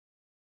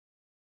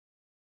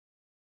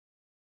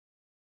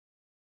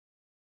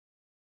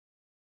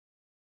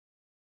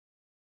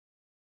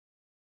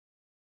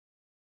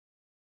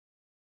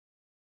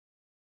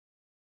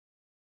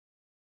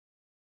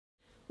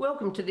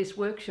Welcome to this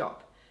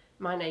workshop.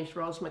 My name's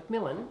Ros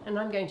McMillan and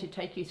I'm going to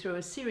take you through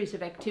a series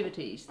of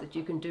activities that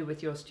you can do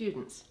with your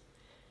students.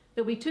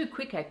 There'll be 2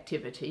 quick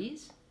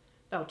activities.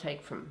 They'll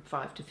take from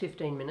 5 to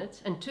 15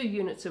 minutes and 2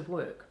 units of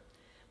work.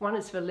 One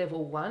is for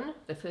level 1,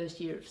 the first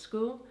year of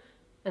school,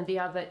 and the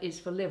other is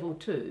for level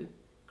 2,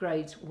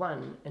 grades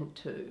 1 and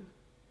 2.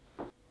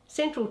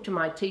 Central to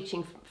my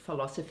teaching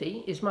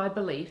philosophy is my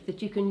belief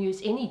that you can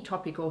use any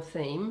topic or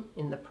theme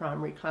in the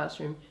primary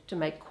classroom to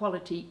make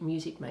quality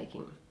music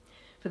making.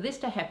 For this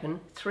to happen,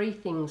 3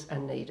 things are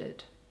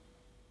needed.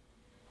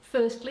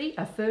 Firstly,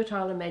 a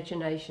fertile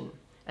imagination,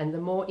 and the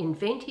more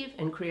inventive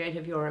and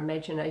creative your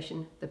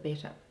imagination, the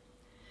better.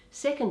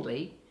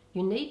 Secondly,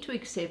 you need to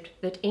accept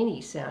that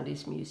any sound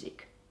is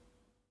music.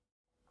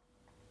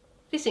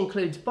 This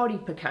includes body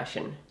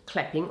percussion,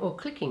 clapping or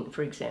clicking,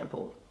 for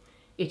example.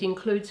 It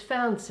includes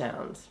found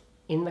sounds.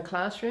 In the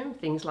classroom,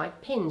 things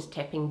like pens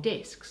tapping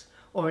desks,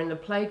 or in the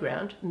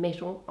playground,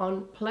 metal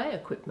on play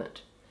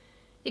equipment.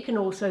 It can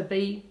also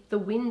be the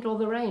wind or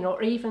the rain,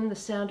 or even the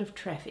sound of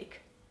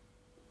traffic.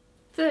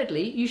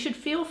 Thirdly, you should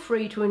feel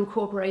free to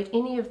incorporate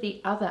any of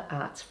the other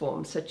arts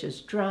forms such as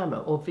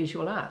drama or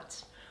visual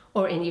arts,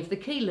 or any of the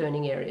key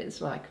learning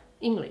areas like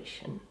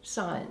English and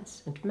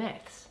science and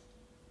maths.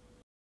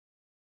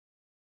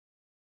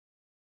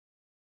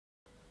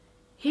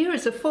 Here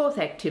is a 4th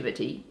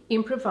activity,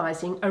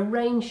 improvising a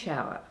rain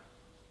shower.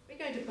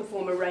 We're going to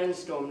perform a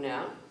rainstorm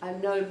now. I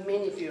know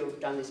many of you have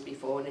done this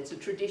before and it's a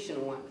traditional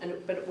one,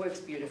 but it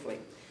works beautifully.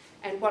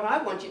 And what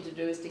I want you to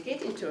do is to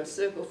get into a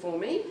circle for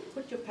me,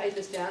 put your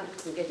papers down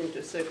and get into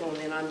a circle, and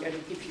then I'm going to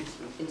give you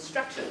some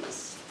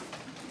instructions.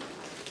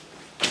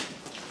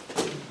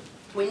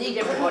 We need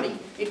everybody.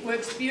 It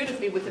works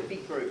beautifully with a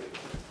big group.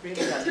 Really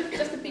does.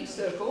 Just a big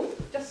circle.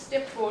 Just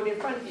step forward in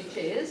front of your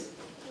chairs.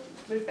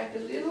 Move back a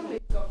little bit.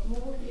 Got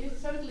more here,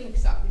 so it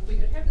links up. If we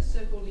could have the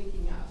circle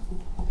linking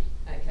up.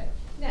 Okay.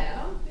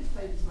 Now, this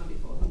played this one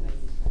before. Who made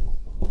this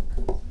one?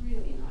 It's a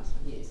really nice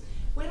one, yes.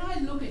 When I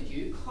look at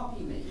you,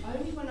 copy me.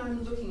 Only when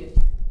I'm looking at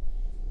you.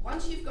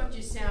 Once you've got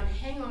your sound,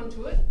 hang on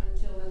to it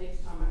until the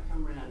next time I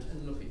come round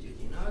and look at you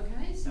again.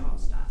 Okay? So I'll